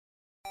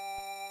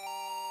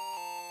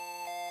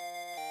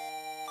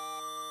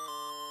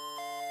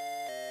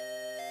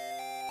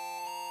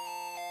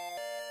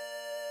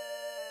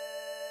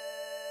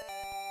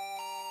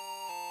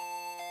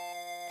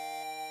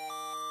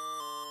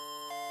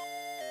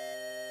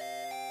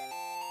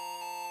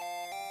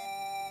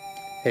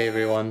Hey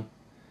everyone.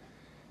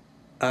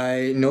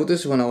 I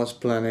noticed when I was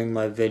planning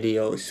my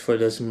videos for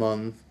this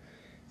month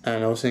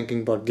and I was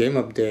thinking about game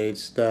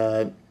updates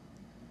that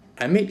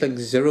I made like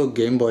 0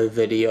 Game Boy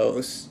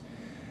videos.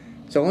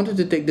 So I wanted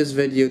to take this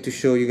video to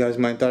show you guys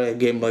my entire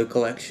Game Boy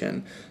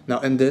collection.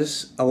 Now in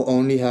this I will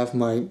only have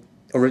my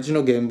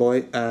original Game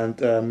Boy and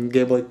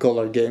Game Boy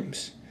Color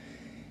games.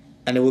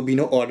 And there will be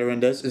no order in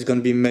this. It's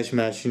gonna be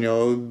mishmash,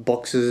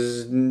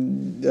 boxes,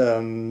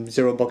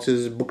 0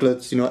 boxes,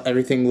 booklets,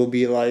 everything will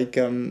be like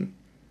in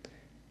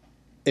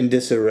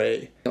this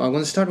array. I'm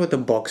going to start with the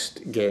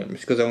boxed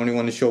games because I only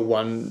want to show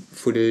one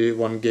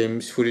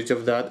game's footage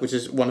of that, which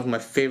is one of my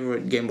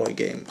favorite Game Boy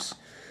games,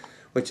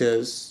 which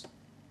is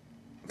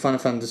Final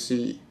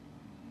Fantasy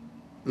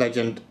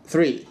Legend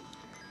 3.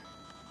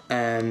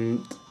 And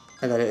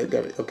I got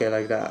it okay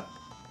like that.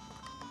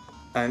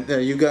 And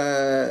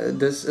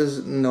this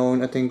is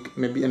known, I think,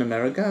 maybe in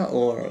America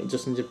or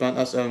just in Japan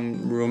as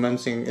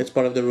romancing. It's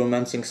part of the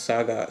Romancing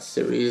Saga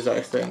series,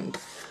 I think.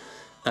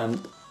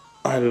 And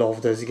I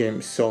love this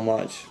game so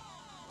much.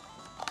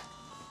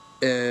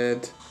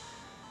 It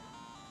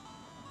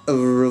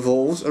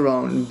revolves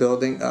around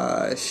building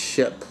a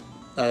ship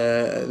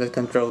that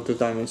can travel to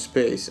time and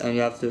space, and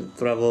you have to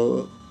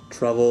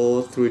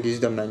travel through these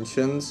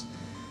dimensions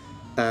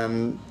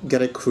and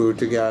get a crew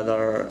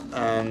together,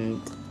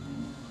 and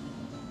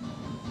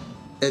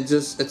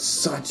it's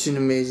such an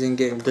amazing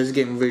game. This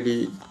game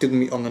really took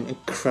me on an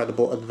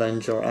incredible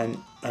adventure, and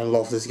I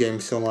love this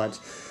game so much.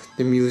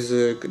 The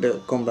music,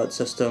 the combat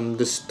system,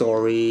 the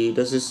story,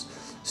 there's just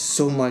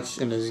so much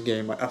in this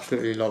game. I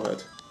absolutely love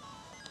it.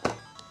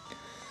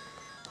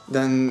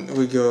 Then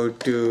we go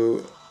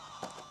to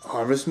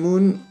Harvest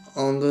Moon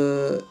on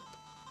the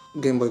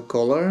Game Boy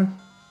Color.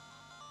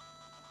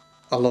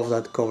 I love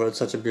that cover, it's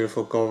such a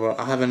beautiful cover.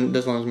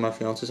 This one is my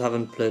fiance's, I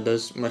haven't played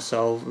this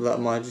myself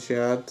that much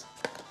yet.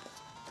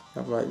 I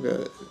have like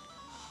the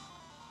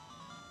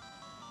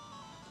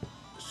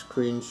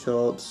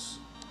screenshots.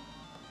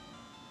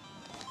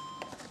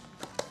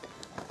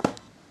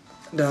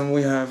 Then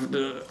we have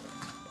the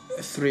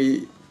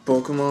 3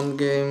 Pokemon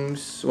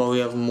games. Well, we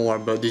have more,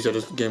 but these are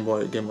just Game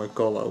Boy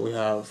Color. We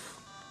have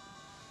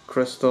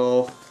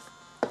Crystal,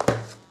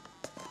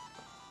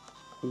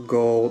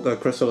 Gold.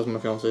 Crystal is my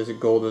fiance's,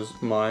 Gold is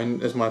mine.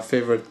 It's my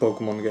favorite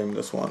Pokemon game,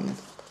 this one.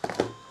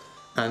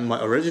 And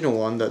my original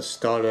one that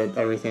started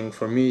everything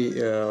for me,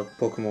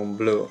 Pokemon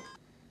Blue.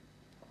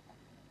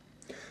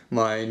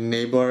 My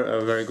neighbor,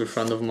 a very good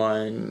friend of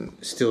mine,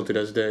 still to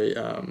this day,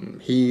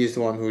 he is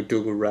the one who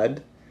took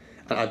Red.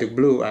 And I took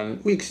Blue,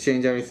 and we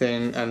exchanged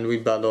everything, and we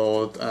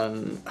battled,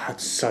 and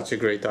had such a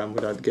great time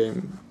with that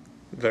game.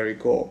 Very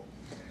cool.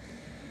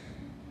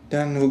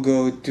 Then we'll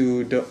go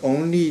to the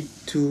only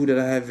 2 that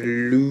I have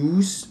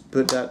loose,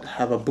 but that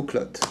have a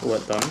booklet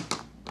with them.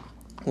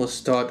 We'll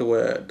start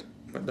with,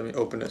 let me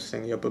open this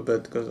thing up a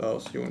bit, because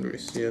else you won't really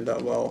see it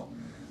that well.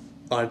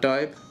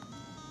 R-Type,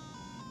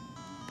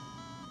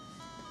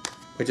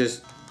 which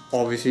is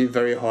obviously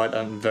very hard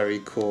and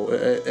very cool.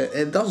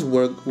 It does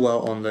work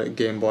well on the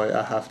Game Boy,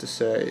 I have to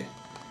say.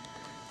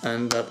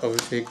 And that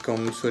obviously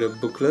comes with a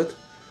booklet.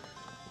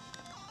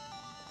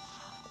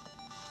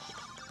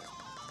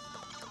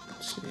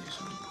 Let's see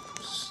some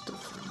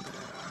stuff in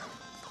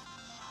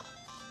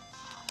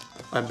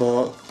there. I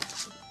bought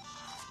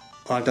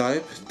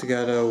R-Type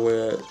together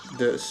with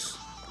this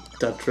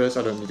Tetris.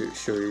 I don't need to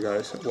show you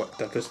guys what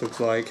Tetris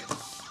looks like.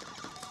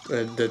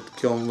 That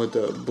come with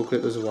the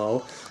booklet as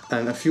well,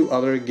 and a few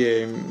other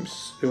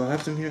games. Do I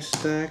have them here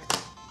stacked?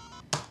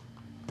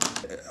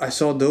 I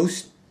saw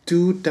those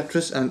 2,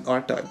 Tetris and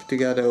R-Type,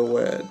 together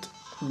with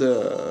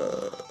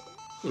the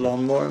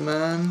Lawnmower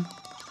Man,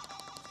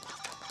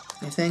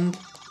 I think,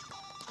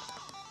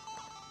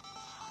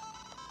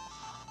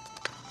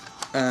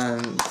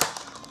 and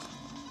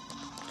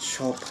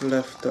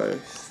Shoplifter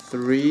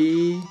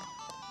 3.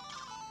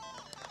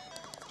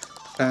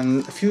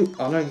 And a few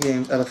other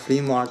games at a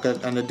flea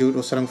market, and the dude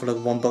was selling for like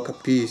 $1 a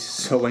piece.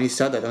 So when he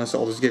said that and I saw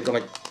all these games, I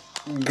like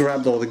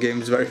grabbed all the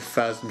games very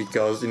fast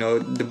because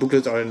the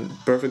booklets are in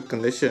perfect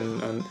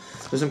condition and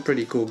there's some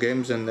pretty cool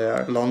games in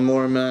there.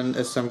 Lawnmower Man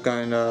is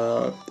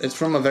it's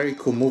from a very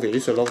cool movie. I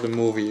used to love the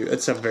movie.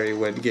 It's a very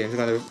weird game. It's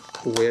kind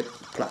of weird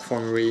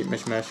platformery,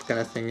 mishmash kind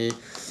of thingy.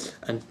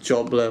 And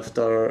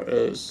Joblifter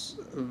is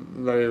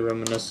very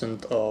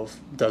reminiscent of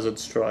Desert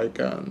Strike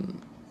and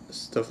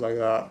stuff like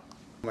that.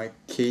 My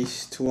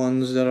cased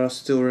ones that are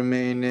still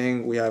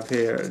remaining, we have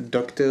here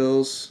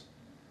DuckTales.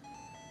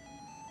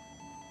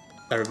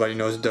 Everybody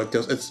knows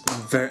DuckTales.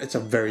 It's a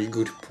very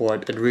good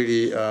port. It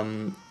really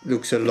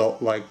looks a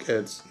lot like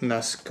its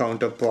NES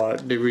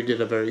counterpart. They really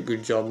did a very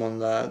good job on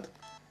that.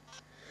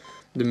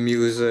 The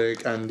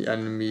music and the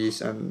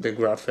enemies and the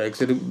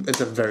graphics.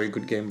 It's a very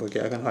good Game Boy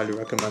game. I can highly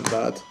recommend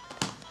that.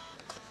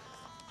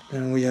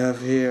 And we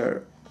have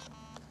here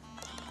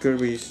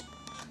Kirby's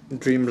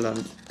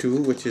Dreamland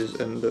 2, which is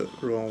in the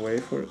wrong way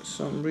for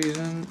some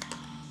reason.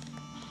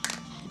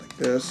 Like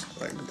this.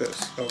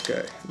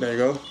 Okay, there you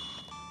go.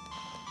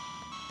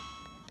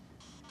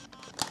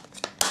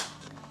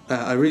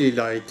 I really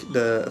like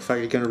the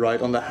fact you can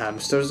ride on the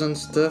hamsters and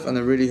stuff, and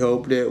I really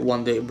hope they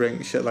one day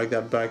bring shit like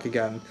that back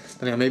again.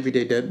 And yeah, maybe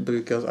they did,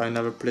 because I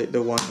never played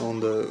the one on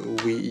the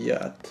Wii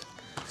yet.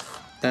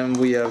 And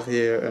we have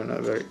here in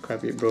a very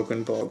crappy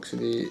broken box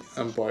the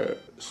Empire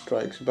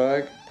Strikes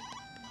Back.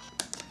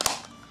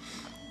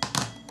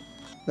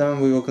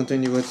 Then we will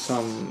continue with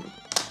some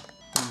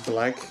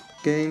black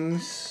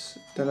games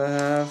that I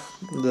have.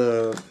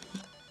 The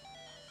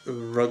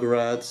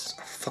Rugrats.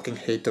 I fucking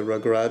hate the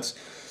Rugrats,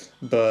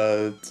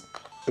 but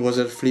it was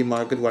at a flea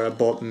market where I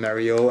bought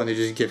Mario and they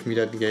just gave me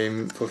that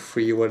game for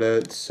free with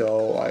it,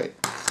 so I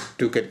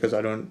took it because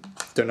I don't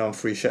turn on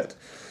free shit.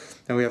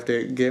 And we have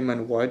the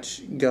Game &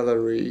 Watch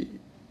Gallery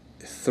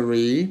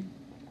 3.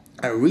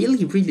 I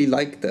really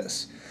like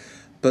this,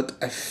 but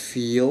I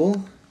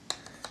feel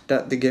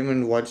that the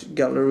Game & Watch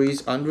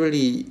galleries aren't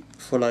really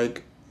for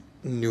like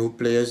new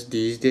players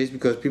these days,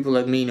 because people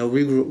like me,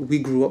 we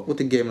grew up with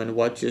the Game &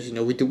 Watches,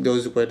 we took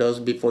those with us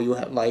before you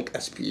had like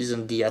SPs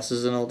and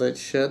DSs and all that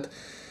shit.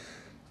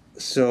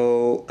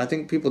 So I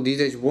think people these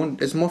days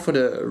won't. It's more for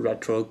the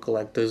retro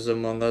collectors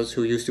among us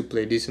who used to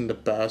play these in the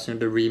past,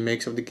 the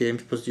remakes of the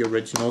games plus the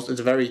originals.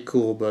 It's very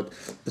cool, but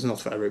it's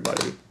not for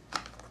everybody.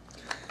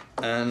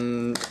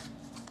 And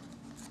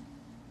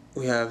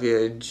we have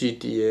here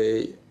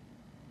GTA.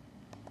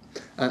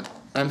 And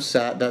I'm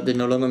sad that they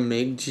no longer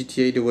make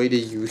GTA the way they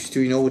used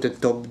to, with the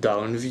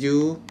top-down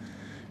view.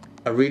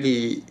 I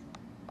really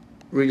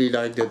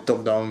like the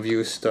top-down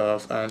view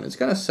stuff, and it's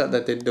kind of sad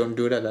that they don't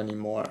do that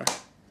anymore.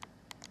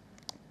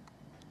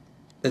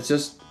 It's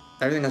just,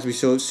 everything has to be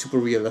so super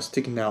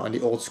realistic now, and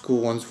the old school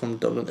ones from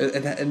Dublin,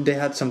 and they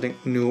had something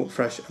new,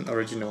 fresh, and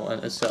original,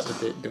 and it's sad that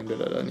they don't do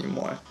that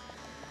anymore.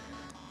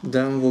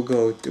 Then we'll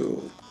go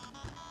to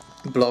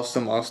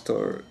Blaster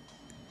Master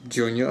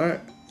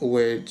Jr.,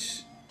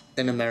 which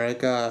in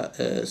America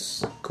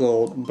is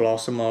called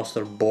Blaster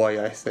Master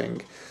Boy, I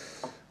think,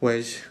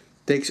 which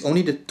takes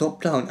only the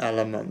top-down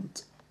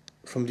element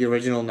from the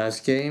original NES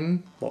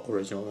game,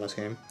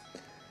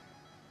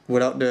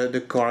 without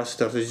the car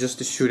stuff. It's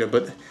just a shooter,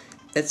 but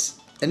it's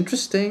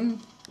interesting,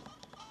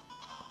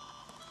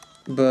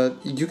 but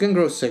you can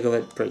grow sick of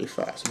it pretty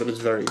fast, but it's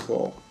very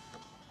cool.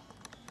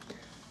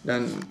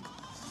 Then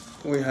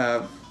we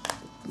have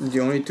the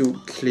only two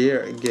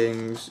clear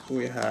games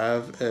we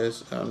have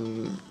is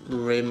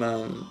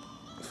Rayman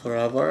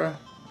Forever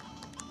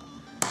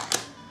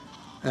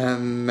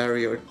and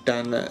Mario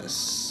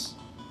Tennis.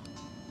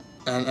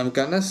 And I'm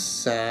kinda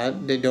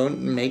sad they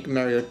don't make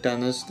Mario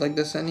Tennis like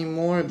this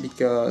anymore,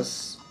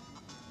 because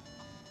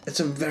it's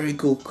a very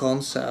cool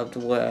concept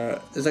where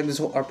it's like this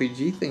whole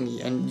RPG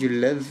thingy, and you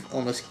live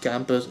on this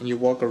campus and you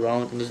walk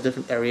around and there's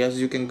different areas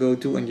you can go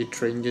to and you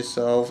train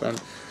yourself,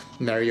 and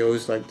Mario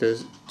is like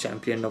the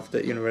champion of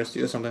the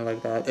university or something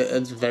like that.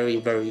 It's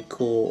very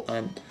cool,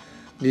 and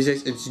these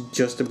days it's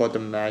just about the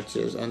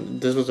matches,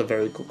 and this was a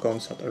very cool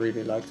concept. I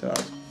really liked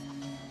that.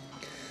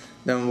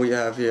 Then we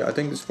have here, I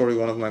think it's probably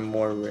one of my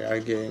more rare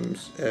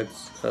games.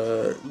 It's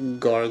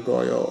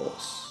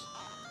Gargoyles.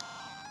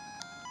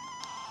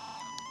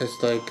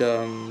 It's like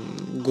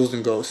Ghouls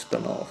and Ghosts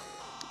spin-off.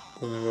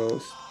 Ghouls and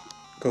Ghosts,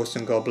 Ghosts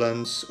and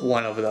Goblins,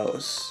 one of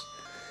those.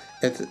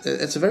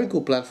 It's a very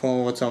cool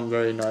platform with some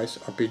very nice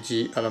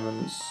RPG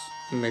elements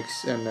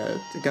mixed in it.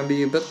 It can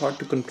be a bit hard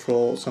to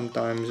control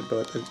sometimes,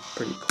 but it's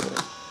pretty cool.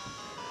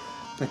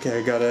 Okay,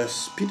 I gotta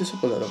speed this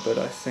up a little bit,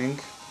 I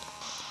think.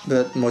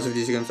 But most of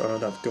these games I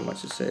don't have too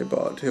much to say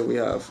about. Here we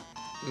have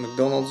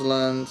McDonald's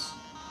Land.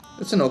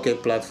 It's an okay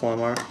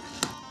platformer.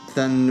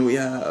 Then we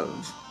have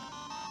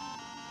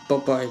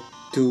Popeye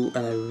 2,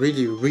 and I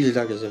really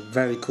like it. It's a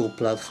very cool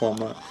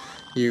platformer.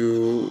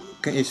 You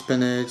can eat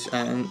spinach,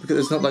 and because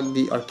it's not like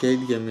the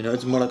arcade game,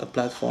 it's more like a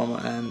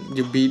platformer, and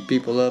you beat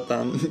people up,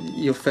 and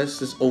your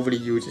fist is overly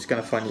huge. It's kind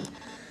of funny.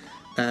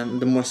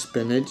 And the more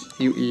spinach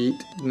you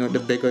eat, the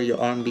bigger your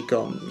arm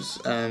becomes.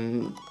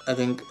 And I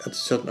think at a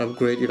certain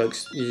upgrade,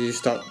 you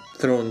start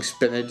throwing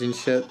spinach and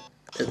shit.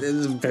 It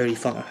is very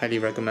fun. I highly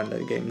recommend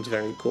that game. It's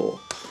very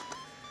cool.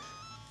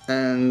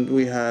 And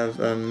we have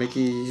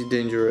Mickey's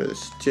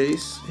Dangerous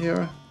Chase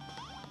here,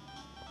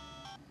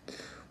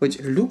 which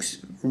looks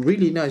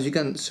really nice. You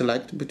can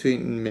select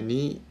between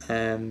Minnie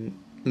and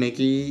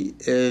Mickey.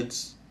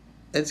 It's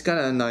kind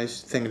of a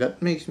nice thing.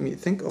 That makes me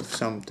think of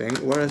something.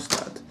 Where is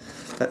that?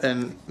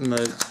 In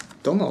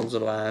McDonald's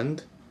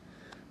Land,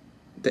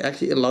 they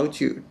actually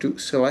allowed you to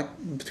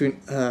select between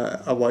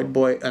a white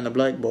boy and a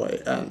black boy,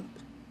 and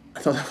I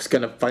thought that was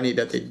kind of funny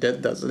that they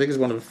did that. So I think it's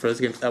one of the first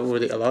games ever where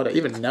they allowed it.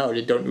 Even now,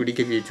 they don't really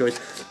give you a choice.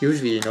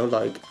 Usually, you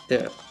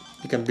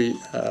can be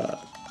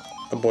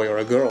a boy or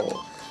a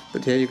girl,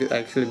 but here you could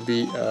actually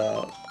be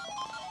a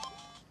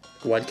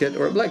white kid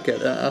or a black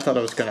kid. I thought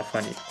that was kind of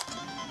funny.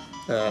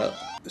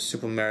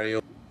 Super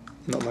Mario,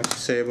 not much to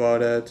say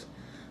about it.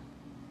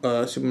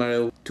 Super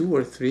Mario 2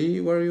 or 3,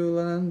 where you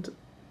land?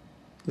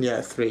 Yeah,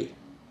 3.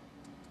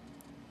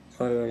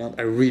 I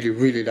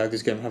really like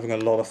this game. I'm having a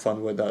lot of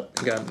fun with that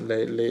again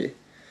lately.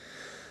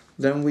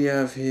 Then we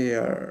have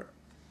here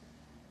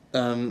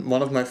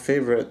one of my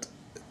favorite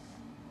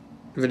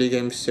video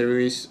game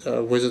series,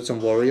 Wizards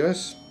and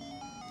Warriors.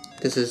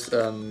 This is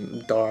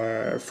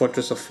their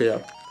Fortress of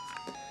Fear.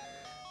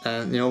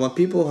 And you know, when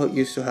people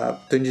used to have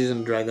Dungeons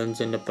and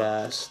Dragons in the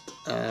past,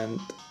 and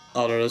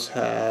others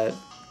had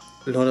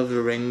Lord of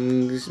the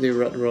Rings, they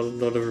read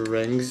Lord of the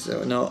Rings.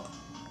 So now,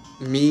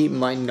 me,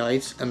 my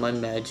knights, and my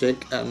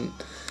magic, and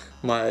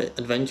my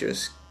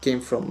adventures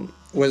came from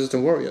Wizards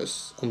and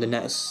Warriors on the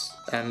NES,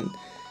 and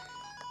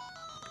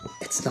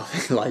it's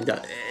nothing like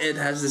that. It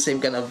has the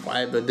same kind of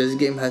vibe, but this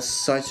game has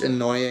such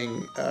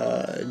annoying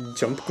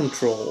jump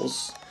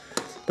controls,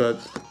 but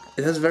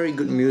it has very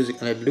good music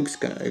and it looks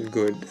kind of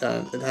good,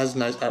 and it has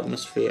nice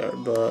atmosphere,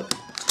 but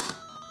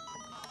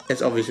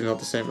it's obviously not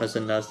the same as the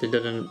NES. They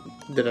did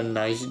a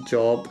nice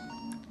job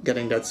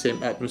getting that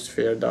same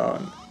atmosphere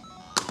down.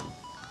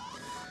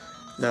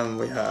 Then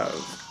we have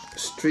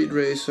Street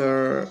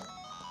Racer,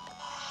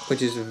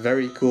 which is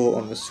very cool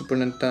on the Super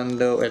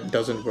Nintendo. It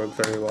doesn't work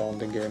very well on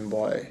the Game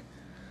Boy.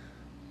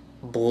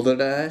 Boulder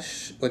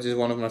Dash, which is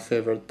one of my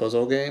favorite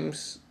puzzle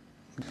games.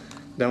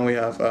 Then we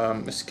have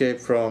Escape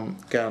from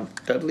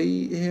Camp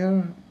Deadly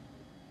here,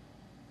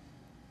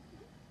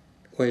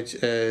 which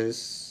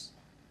is...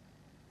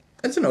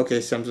 it's an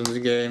okay Simpsons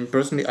game.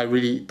 Personally, I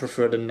really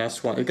prefer the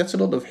NES one. It gets a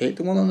lot of hate,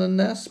 the one on the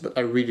NES, but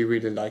I really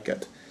like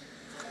it.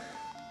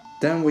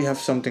 Then we have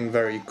something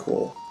very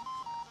cool.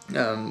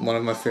 One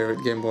of my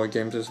favorite Game Boy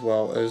games as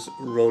well is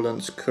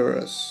Roland's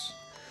Curse,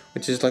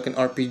 which is like an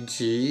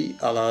RPG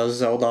a la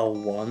Zelda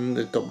 1,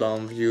 the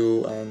top-down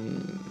view,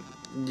 and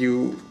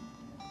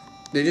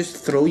they just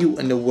throw you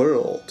in the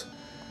world.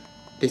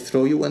 They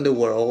throw you in the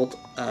world,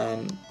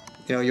 and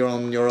you know, you're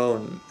on your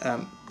own.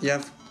 You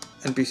have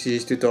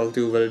NPCs to talk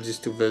to, villages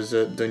to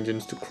visit,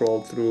 dungeons to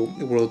crawl through,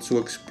 worlds to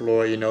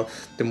explore. You know,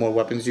 the more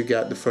weapons you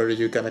get, the further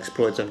you can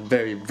explore. It's a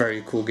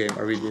very cool game.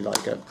 I really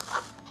like it.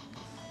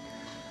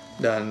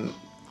 Then,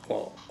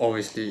 well,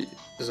 obviously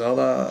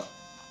Zelda,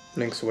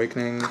 Link's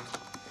Awakening,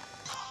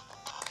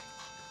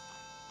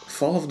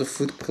 Fall of the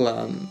Foot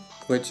Clan,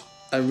 which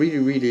I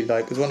really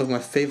like. It's one of my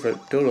favorite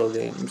Turtle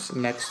games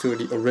next to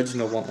the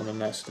original one on the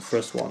NES, the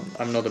first one.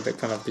 I'm not a big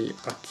fan of the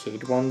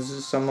arcade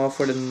ones somehow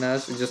for the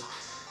NES. It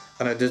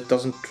just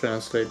doesn't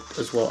translate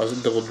as well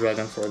as Double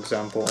Dragon, for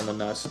example, on the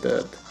NES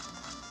did.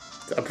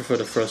 I prefer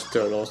the first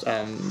Turtles,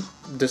 and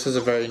this is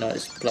a very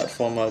nice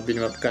platformer, beat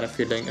 'em up kind of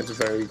feeling. It's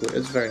very good.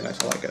 It's very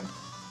nice. I like it.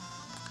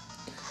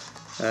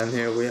 And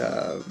here we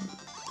have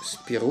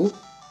Spirou,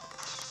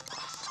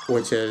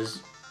 which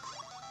is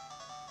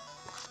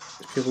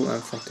Spirou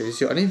and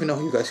Fantasio. I don't even know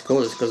how you guys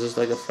call this because it's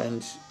like a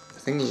French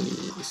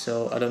thingy,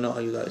 so I don't know how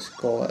you guys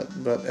call it.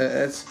 But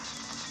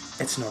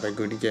it's not a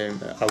good game.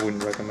 I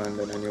wouldn't recommend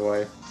it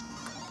anyway.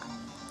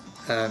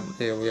 And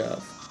here we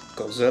have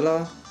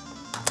Godzilla.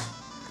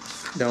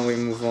 Then we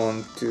move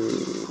on to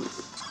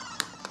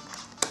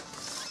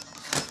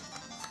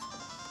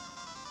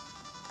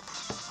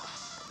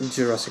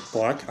Jurassic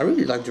Park. I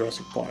really like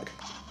Jurassic Park.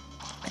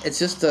 It's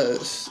just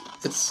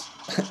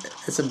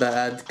it's a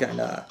bad kind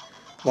of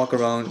walk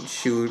around,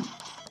 shoot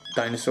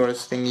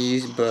dinosaurs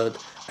thingies, but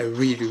I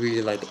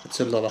really like it. It's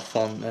a lot of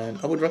fun, and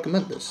I would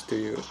recommend this to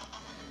you.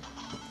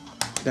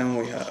 Then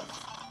we have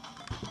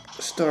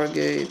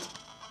Stargate,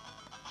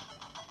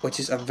 which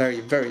is a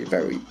very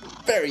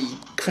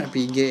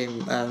crappy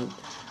game, and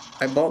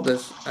I bought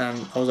this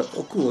and I was like,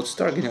 oh cool, it's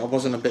Stargate. I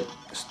wasn't a big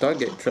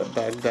Stargate trip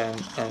back then,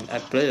 and I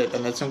played it,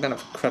 and it's some kind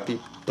of crappy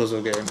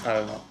puzzle game, I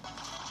don't know.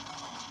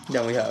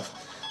 Then we have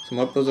some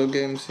more puzzle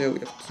games here. We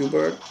have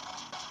Q*bert.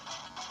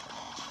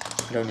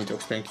 I don't need to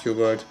explain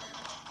Q*bert.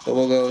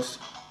 Bubble Ghost.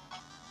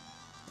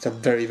 It's a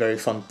very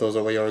fun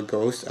puzzle where you're a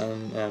ghost,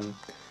 and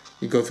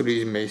you go through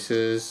these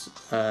mazes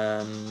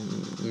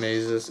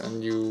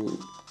and you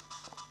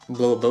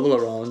blow a bubble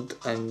around,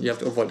 and you have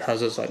to avoid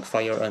hazards like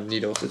fire and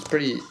needles. It's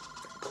pretty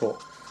cool.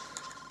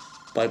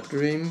 Pipe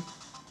Dream,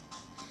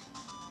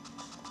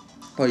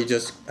 where you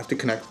just have to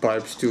connect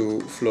pipes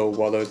to flow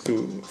water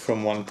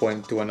from one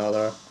point to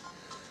another.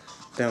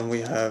 Then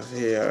we have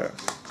here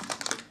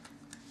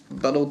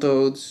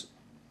Battletoads.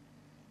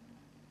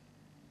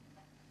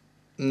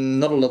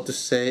 Not a lot to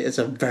say. It's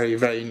a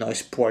very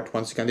nice port.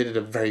 Once again, they did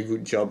a very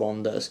good job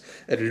on this.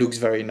 It looks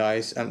very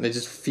nice, and it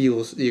just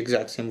feels the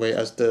exact same way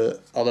as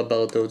the other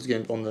Battletoads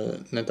games on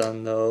the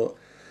Nintendo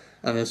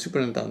and the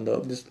Super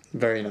Nintendo. Just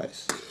very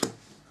nice.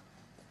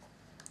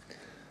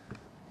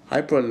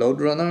 Hyper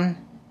Load Runner.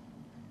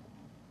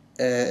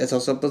 It's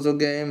also a puzzle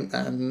game,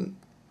 and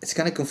it's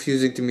kind of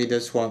confusing to me,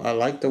 this one. I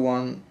like the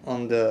one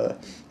on the...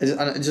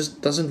 It just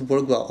doesn't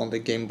work well on the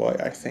Game Boy,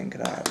 I think,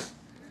 that.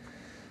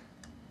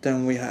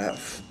 Then we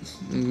have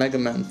Mega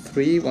Man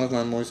 3, one of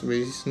my most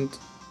recent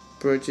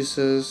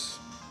purchases.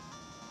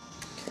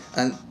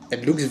 And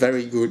it looks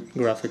very good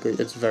graphically,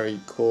 it's very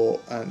cool.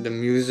 And the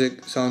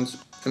music sounds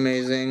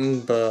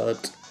amazing,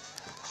 but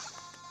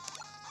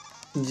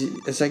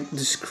it's like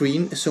the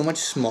screen is so much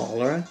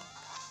smaller.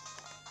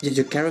 Yet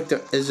your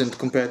character isn't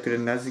compared to the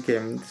NES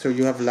game, so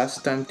you have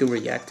less time to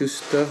react to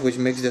stuff, which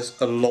makes this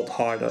a lot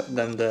harder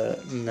than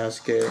the NES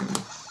game.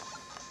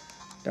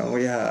 Then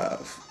we have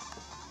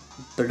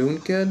Balloon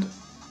Kid,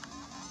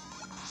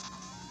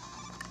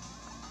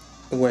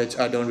 which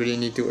I don't really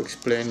need to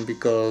explain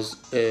because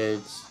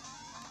it's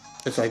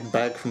like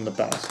back from the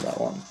past, that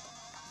one.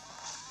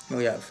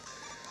 We have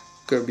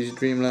Kirby's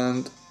Dream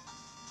Land,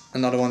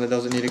 another one that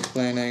doesn't need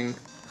explaining.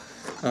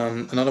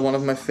 Another one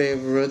of my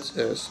favorites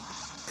is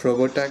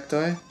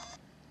Probotacti,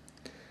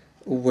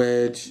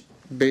 which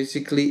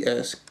basically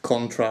is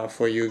Contra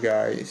for you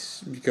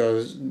guys,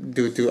 because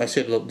due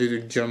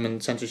to German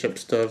censorship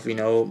stuff, you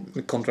know,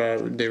 Contra,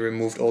 they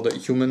removed all the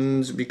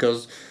humans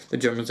because the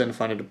Germans didn't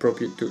find it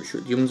appropriate to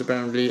shoot humans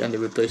apparently, and they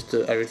replaced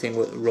everything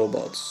with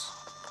robots.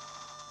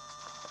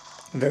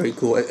 Very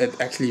cool. It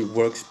actually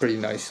works pretty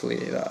nicely,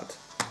 that.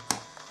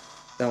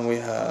 Then we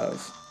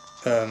have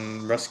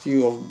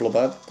Rescue of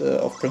Blobette,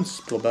 of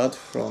Princess Blobette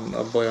from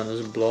A Boy on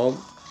His Blob,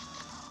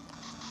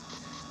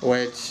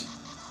 which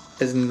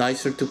is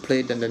nicer to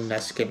play than the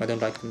NES game. I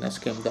don't like the NES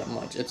game that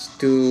much. It's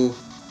too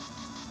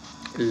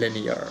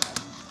linear.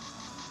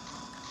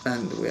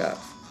 And we have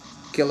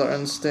Killer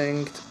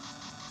Instinct,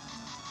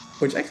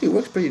 which actually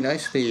works pretty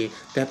nicely.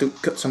 They had to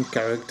cut some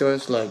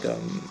characters like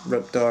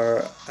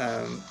Reptar,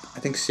 I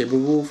think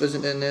Saberwolf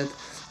isn't in it,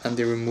 and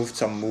they removed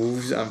some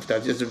moves, and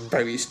that is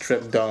very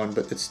stripped down,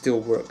 but it still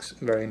works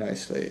very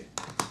nicely.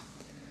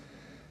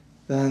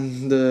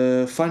 Then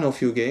the final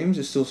few games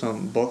is still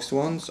some boxed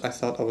ones. I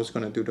thought I was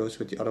gonna do those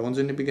with the other ones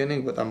in the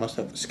beginning, but I must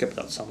have skipped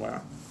that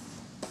somewhere.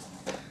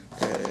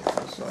 Okay,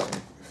 so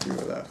a few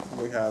left.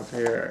 We have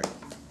here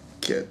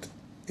Kid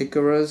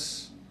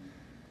Icarus.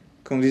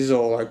 These are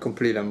all like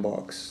complete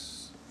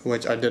unboxed,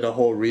 which I did a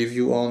whole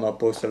review on. I'll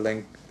post a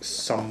link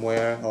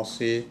somewhere, I'll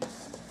see.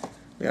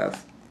 We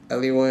have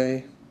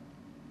Alleyway,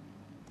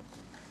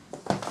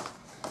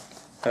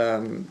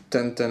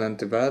 Tintin and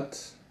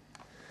Tibet,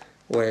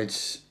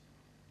 which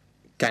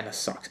kinda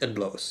sucks, it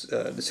blows.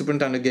 The Super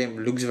Nintendo game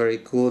looks very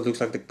cool, it looks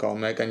like the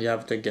comic, and you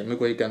have the gimmick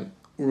where you can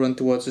run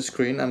towards the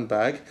screen and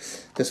back.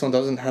 This one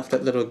doesn't have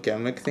that little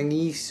gimmick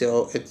thingy,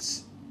 so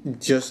it's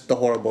just the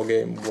horrible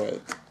game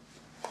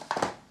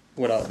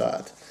without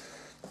that.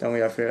 Then we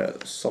have here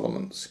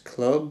Solomon's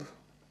Club,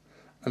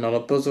 another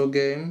puzzle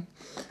game,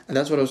 and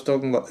that's what I was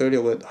talking about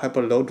earlier with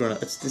Hyper Load Runner.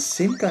 It's the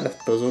same kind of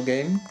puzzle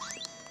game,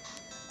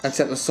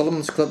 except the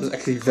Solomon's Club is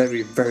actually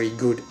very, very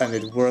good, and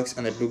it works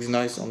and it looks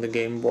nice on the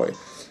Game Boy.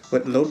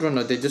 But Load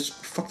Runner, they just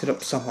fucked it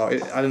up somehow.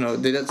 I don't know,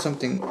 they did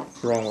something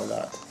wrong with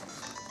that.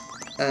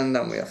 And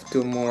then we have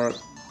two more,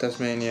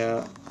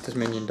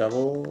 Tasmanian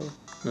Devil,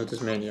 no,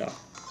 Tasmania,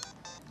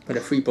 with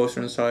a free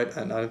poster inside,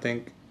 and I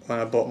think when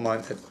I bought mine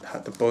it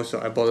had the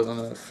poster. I bought it on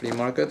a flea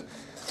market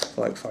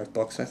for like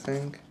 $5 I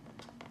think.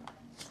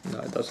 No,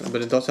 it doesn't,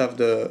 but it does have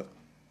the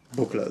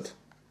booklet.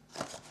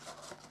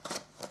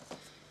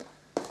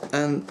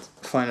 And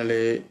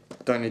finally,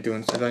 Tiny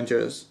Toons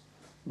Adventures,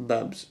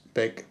 Bab's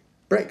Big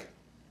Break.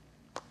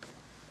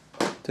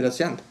 So that's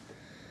the end.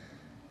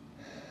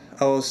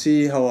 I will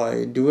see how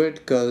I do it,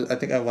 because I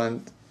think I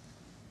went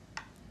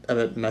a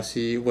bit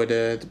messy with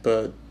it,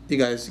 but you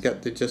guys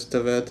get the gist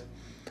of it.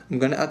 I'm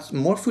gonna add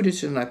more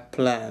footage than I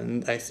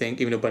planned, I think,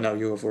 even though by now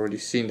you have already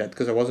seen that,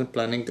 because I wasn't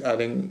planning to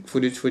adding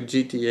footage for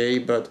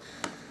GTA, but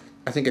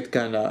I think it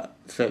kinda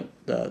fit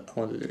that I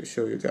wanted to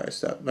show you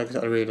guys that. Like I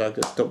said, I really like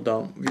the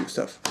top-down view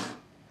stuff.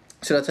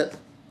 So that's it.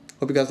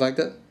 Hope you guys liked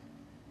it.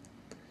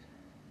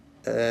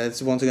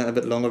 It's once again a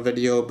bit longer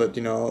video, but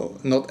you know,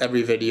 not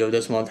every video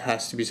this month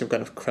has to be some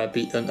kind of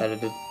crappy,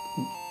 unedited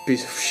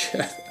piece of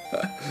shit.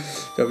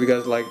 So hope you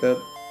guys liked it,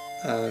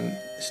 and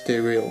stay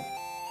real.